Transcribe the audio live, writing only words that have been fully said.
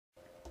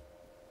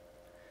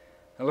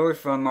Hello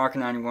everyone,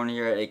 Mark91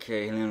 here,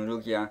 aka Helena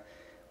Lugia,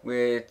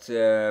 with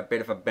a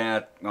bit of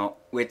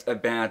a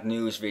bad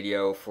news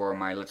video for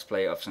my Let's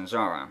Play of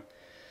Zanzarah.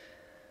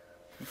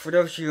 For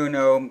those of you who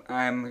know,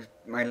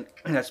 my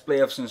Let's Play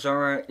of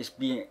Zanzarah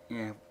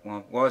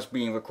was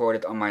being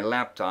recorded on my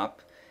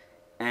laptop,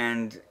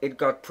 and it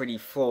got pretty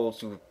full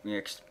to the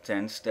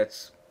extent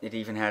that it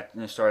even had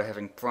started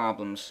having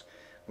problems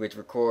with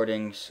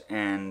recordings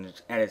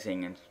and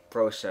editing and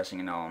processing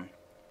and all.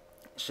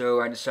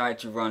 So I decided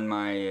to run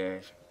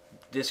my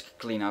disk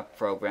cleanup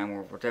program,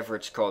 or whatever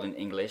it's called in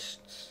English.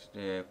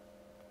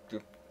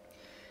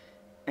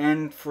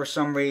 And for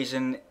some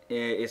reason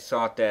it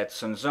thought that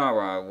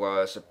Zanzarah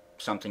was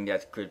something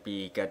that could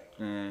get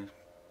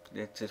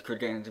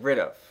rid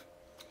of.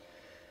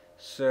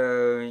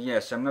 So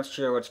yes, I'm not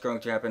sure what's going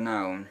to happen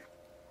now.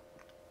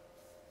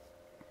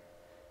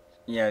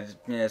 Yeah,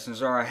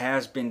 Zanzarah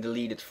has been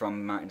deleted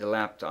from the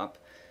laptop,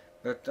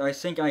 but I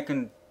think I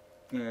can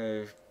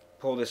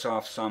pull this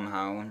off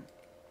somehow.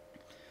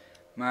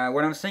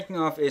 What I'm thinking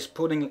of is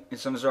putting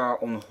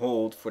Zanzarah on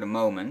hold for the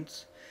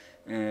moment.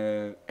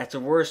 In the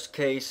worst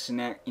case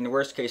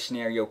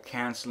scenario,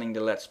 cancelling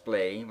the Let's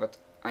Play, but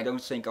I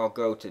don't think I'll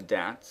go to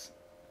that.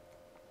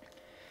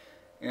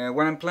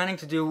 What I'm planning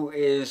to do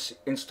is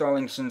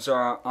installing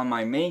Zanzarah on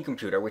my main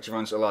computer, which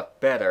runs a lot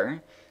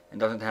better and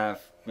doesn't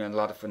have a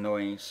lot of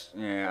annoyance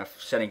of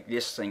setting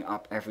this thing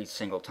up every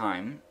single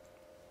time.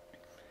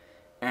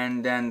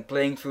 And then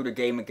playing through the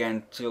game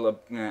again till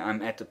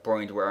I'm at the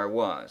point where I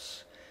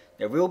was.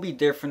 There will be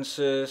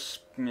differences,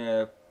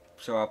 so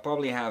I'll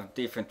probably have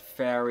different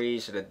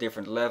fairies at a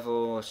different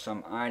level,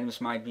 some items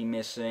might be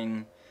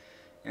missing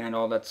and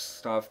all that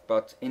stuff,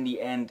 but in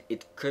the end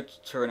it could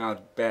turn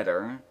out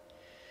better,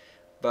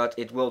 but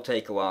it will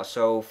take a while.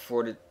 So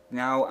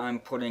now I'm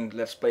putting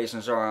Let's Play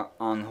Zanzarah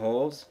on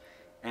hold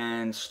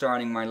and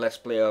starting my Let's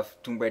Play of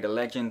Tomb Raider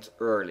Legend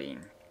early,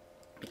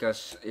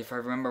 because if I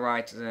remember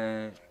right,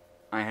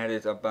 I had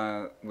it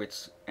about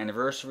with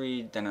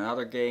Anniversary, then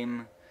another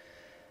game.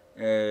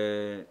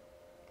 I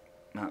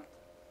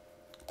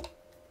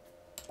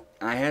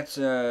had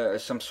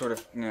some sort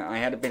of, I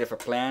had a bit of a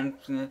plan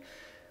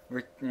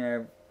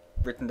written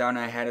down.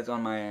 I had it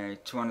on my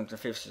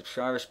 250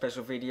 subscriber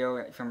special video,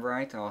 if I'm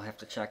right. I'll have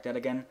to check that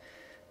again.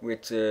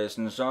 With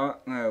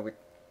Zanzarah,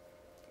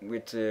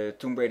 with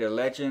Tomb Raider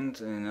Legend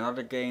and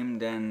another game,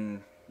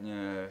 then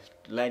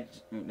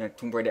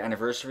Tomb Raider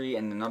Anniversary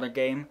and another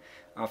game.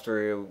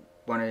 After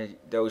one of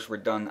those were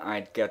done,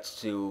 I'd get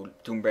to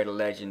Tomb Raider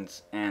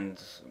Legends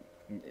and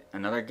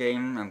another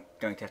game. I'm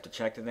going to have to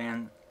check that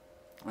then.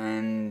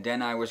 And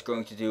then I was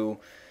going to do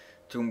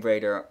Tomb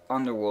Raider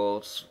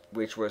Underworlds,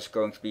 which was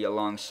going to be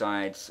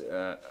alongside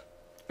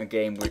a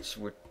game which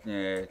would,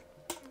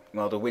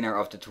 well, the winner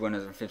of the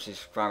 250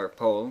 subscriber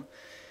poll.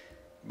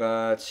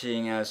 But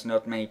seeing as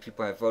not many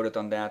people have voted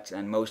on that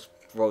and most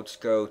votes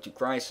go to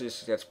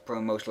Crisis, that's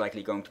most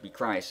likely going to be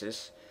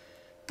Crisis.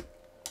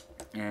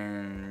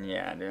 And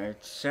yeah, they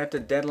said the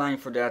deadline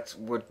for that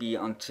would be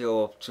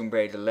until Tomb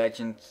Raider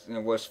Legend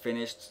was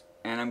finished,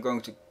 and I'm going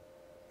to,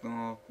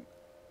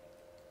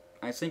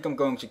 I think I'm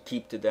going to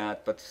keep to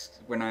that. But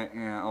when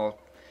I'll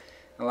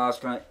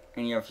ask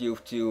any of you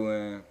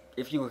to,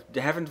 if you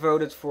haven't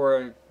voted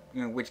for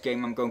which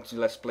game I'm going to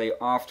Let's Play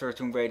after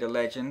Tomb Raider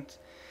Legend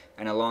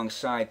and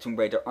alongside Tomb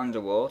Raider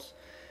Underworld,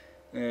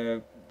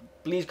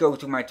 please go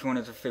to my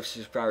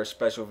 250 subscriber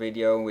special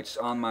video, which is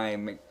on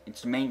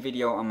it's the main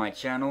video on my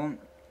channel,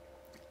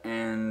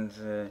 and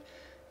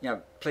yeah,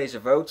 place a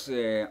vote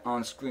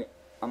on screen.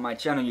 On my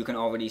channel you can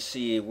already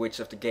see which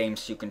of the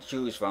games you can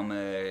choose from.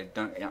 I've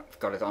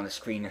got it on the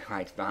screen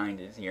right behind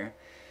it here.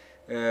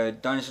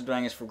 Dungeons &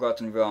 Dragons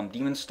Forgotten Realm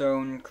Demon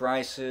Stone,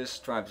 Crisis,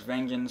 Tribes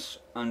Vengeance,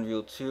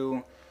 Unreal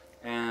 2,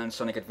 and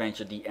Sonic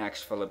Adventure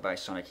DX, followed by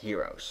Sonic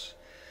Heroes.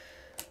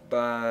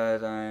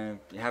 But I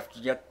have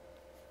yet.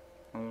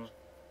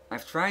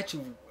 I've tried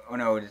to. Oh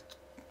no,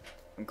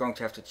 I'm going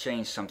to have to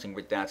change something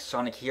with that.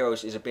 Sonic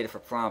Heroes is a bit of a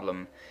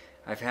problem.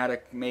 I've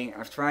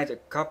tried a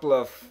couple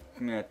of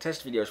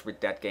test videos with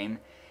that game,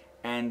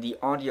 and the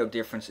audio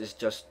difference is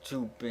just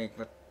too big.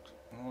 But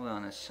hold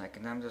on a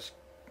second,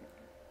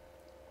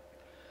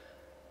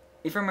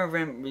 if I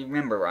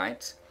remember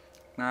right,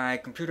 my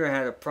computer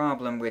had a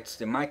problem with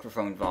the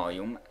microphone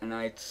volume, and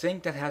I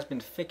think that has been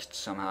fixed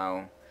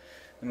somehow.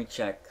 Let me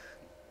check.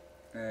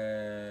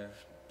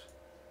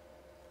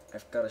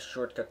 I've got a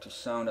shortcut to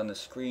sound on the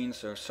screen,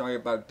 so sorry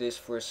about this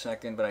for a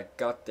second, but I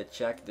got to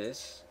check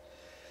this.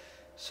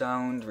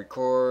 Sound,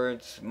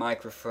 record,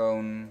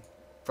 microphone,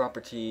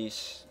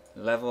 properties,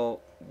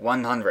 level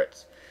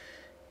 100.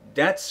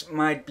 That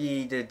might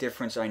be the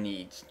difference I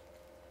need.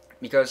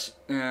 Because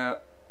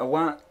a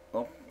while,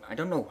 well, I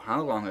don't know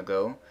how long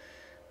ago,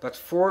 but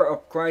for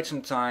quite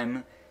some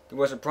time, there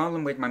was a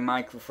problem with my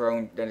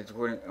microphone that it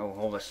wouldn't. Oh,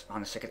 hold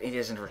on a second. It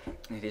isn't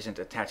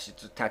attached.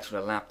 It's attached to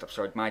the laptop,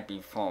 so it might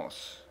be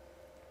false.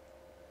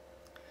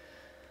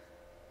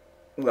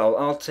 Well,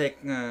 I'll take.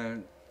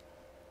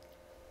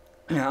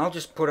 I'll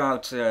just put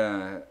out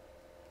an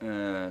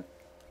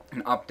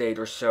update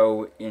or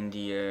so in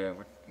the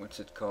what's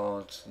it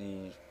called,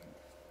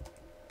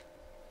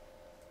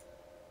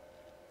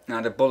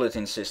 the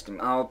bulletin system.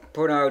 I'll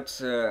put out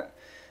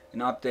an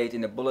update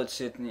in the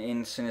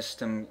bulletin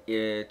system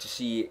to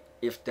see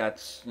if that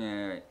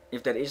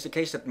is the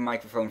case, that the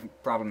microphone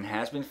problem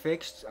has been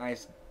fixed. I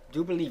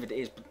do believe it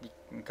is,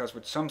 because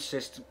with some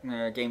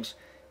games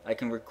I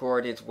can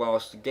record it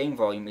whilst the game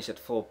volume is at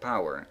full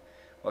power,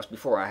 whilst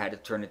before I had to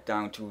turn it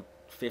down to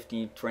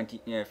 50 to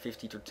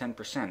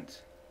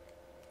 10%.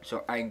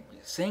 So I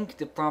think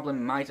the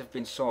problem might have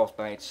been solved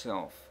by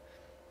itself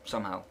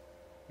somehow.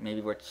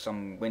 Maybe with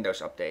some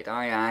Windows update.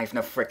 I have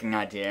no freaking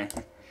idea.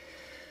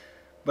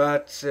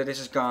 But this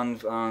has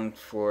gone on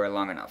for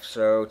long enough.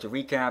 So to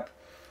recap,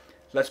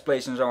 Let's Play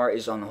Zanzarah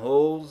is on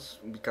hold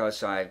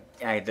because I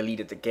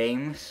deleted the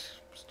game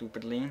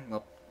stupidly.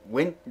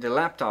 Well, the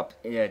laptop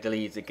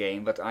deleted the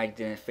game, but I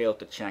failed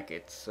to check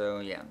it. So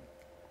yeah.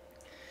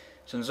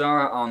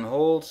 Zanzarah on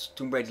hold.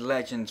 Tomb Raider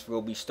Legends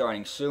will be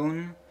starting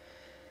soon.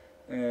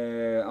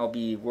 I'll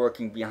be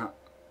working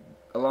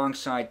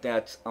alongside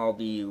that. I'll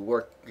be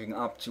working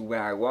up to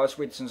where I was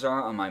with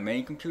Zanzarah on my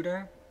main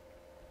computer.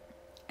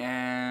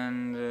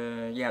 And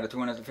yeah, the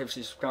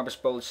 250 subscribers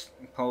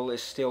poll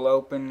is still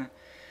open.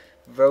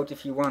 Vote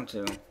if you want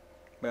to.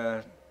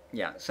 But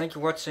yeah, thank you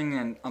for watching,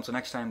 and until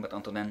next time. But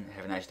until then,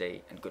 have a nice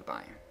day and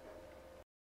goodbye.